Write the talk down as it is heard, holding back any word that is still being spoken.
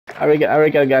I already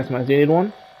got a gas mask. Do you need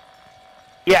one?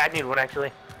 Yeah, I need one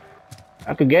actually.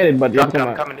 I could get it, but Drop it,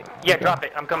 I'm coming to, yeah, okay. Drop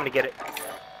it. I'm coming to get it.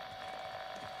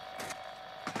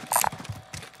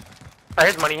 Oh,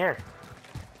 here's money here.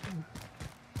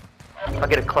 I'll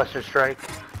get a cluster strike.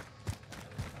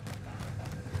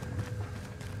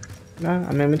 Nah,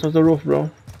 I'm aiming towards the roof, bro.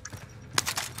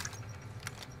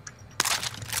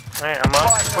 Alright, I'm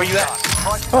up. Where you at?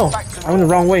 Oh, I went the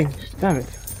wrong way. Damn it.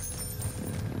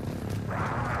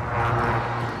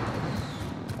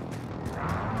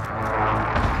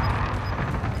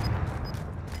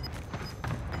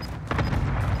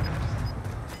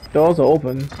 Doors are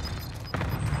open.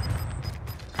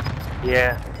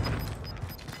 Yeah.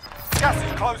 Gas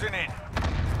is closing in.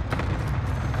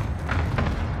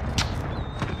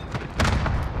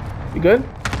 You good?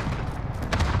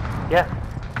 Yeah.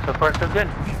 So far, so good.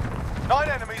 9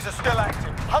 enemies are still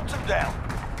active. Hunt them down.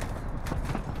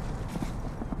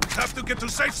 Have to get to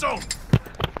safe zone.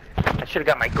 I should have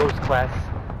got my ghost class.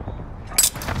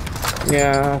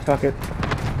 Yeah, fuck it.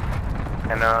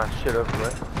 And should have,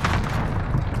 but...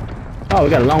 Oh, we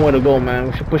got a long way to go, man.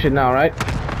 We should push it now, right?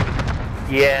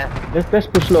 Yeah. Let's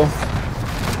push slow.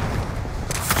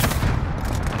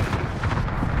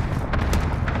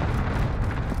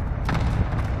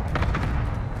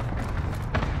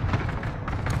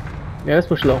 Yeah, let's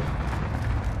push low.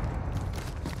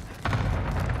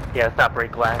 Yeah, let's not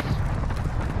break glass.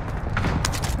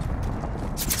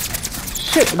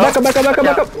 Shit! Back up, back up, back up,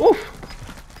 back up!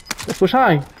 Oof! Let's push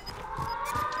high.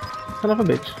 Son of a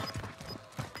bitch.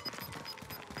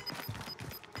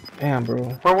 Damn, bro.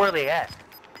 Where were they at?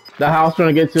 The house we're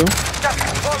gonna get to.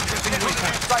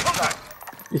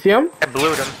 You see him? I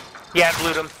blew him. Yeah, I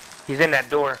blew him. He's in that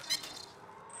door.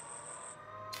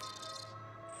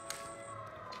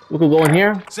 We could go in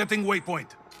here. Setting waypoint.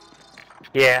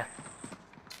 Yeah.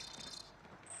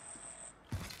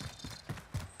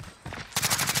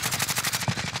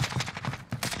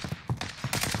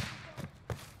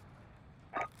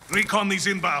 Recon these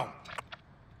inbound.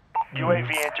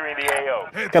 UAV entering the AO.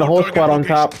 Head Got a for whole target squad on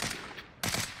location. top.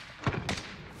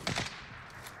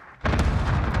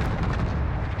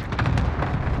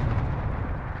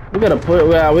 We gotta put.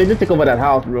 Well, we need to take over that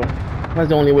house, bro. That's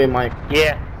the only way, Mike.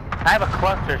 Yeah. I have a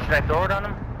cluster. Should I throw it on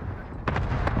him?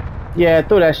 Yeah,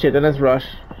 throw that shit and let's rush.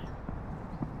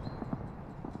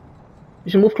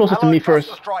 You should move closer to me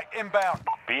first. Strike inbound.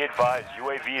 Be advised,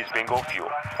 UAV is bingo fuel.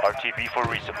 RTB for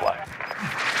resupply.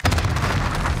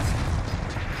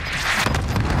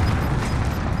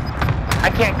 I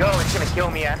can't go. It's gonna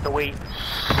kill me. I have to wait.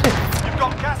 You've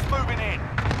got gas moving in.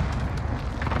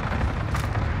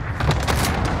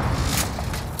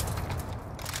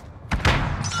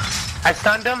 I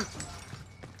stunned him.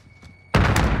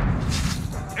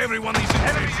 Everyone is in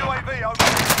Enemy safe zone. UAV over.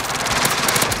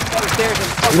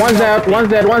 One's dead, one's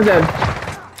dead, one's dead.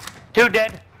 2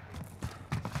 dead.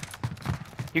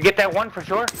 You get that one for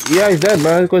sure? Yeah, he's dead,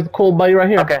 bro. There's a cold body right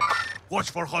here. Okay.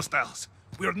 Watch for hostiles.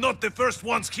 We're not the first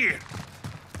ones here.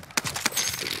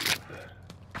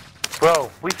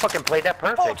 Bro, we fucking played that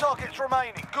 4 perfect. targets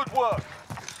remaining. Good work.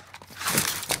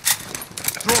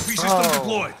 Trophy system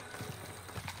deployed.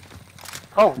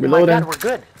 Oh Reloading. my god, we're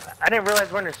good. I didn't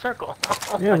realize we're in a circle.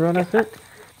 Oh Yeah, my bro, that's God. it.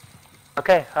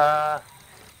 Okay, how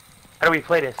do we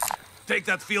play this? Take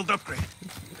that field upgrade.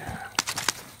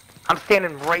 I'm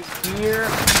standing right here.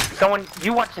 Someone,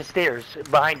 you watch the stairs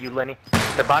behind you, Lenny.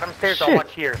 The bottom stairs, I'll Shit.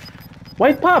 watch here.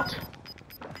 White popped.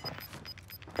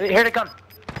 Here they come.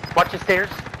 Watch the stairs.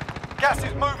 Gas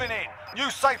is moving in. New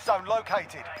safe zone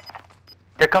located.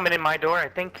 They're coming in my door, I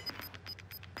think.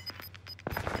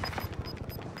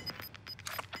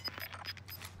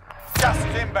 Gas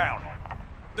is inbound.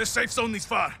 The safe zone is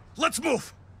far. Let's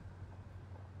move.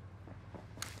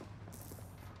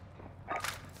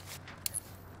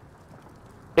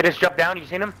 They just jumped down, you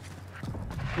seen him?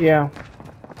 Yeah.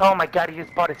 Oh my god, he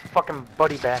just bought his fucking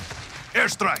buddy back.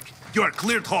 Airstrike. You are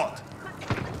cleared hot.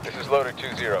 This is loader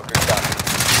 2-0. Good copy.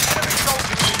 Enemy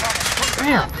soldiers incoming.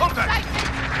 Damn. Contact.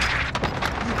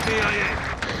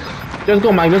 UKIA. Just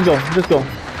go, Mike. Let's go. Just go.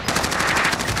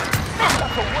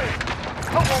 That's a win.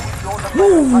 Come on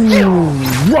with your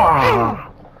Ooh,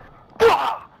 rah.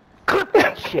 Clip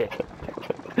that shit.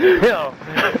 Yo.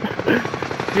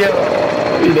 Yo.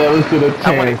 You never stood a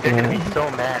I wanted chance, to man. be so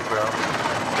mad, bro.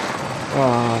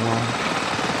 Oh, man.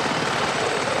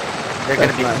 They're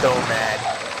That's gonna be nice. so mad.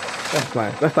 That's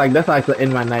nice. That's like the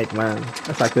in my night, man.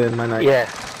 That's like the in my night. Yeah.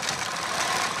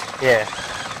 Yeah.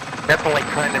 Definitely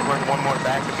trying to run one more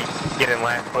back and get in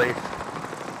last place.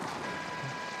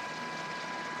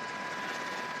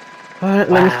 Alright,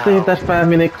 let me save that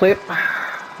 5-minute clip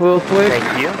real quick.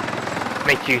 Thank you.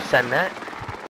 Make you send that.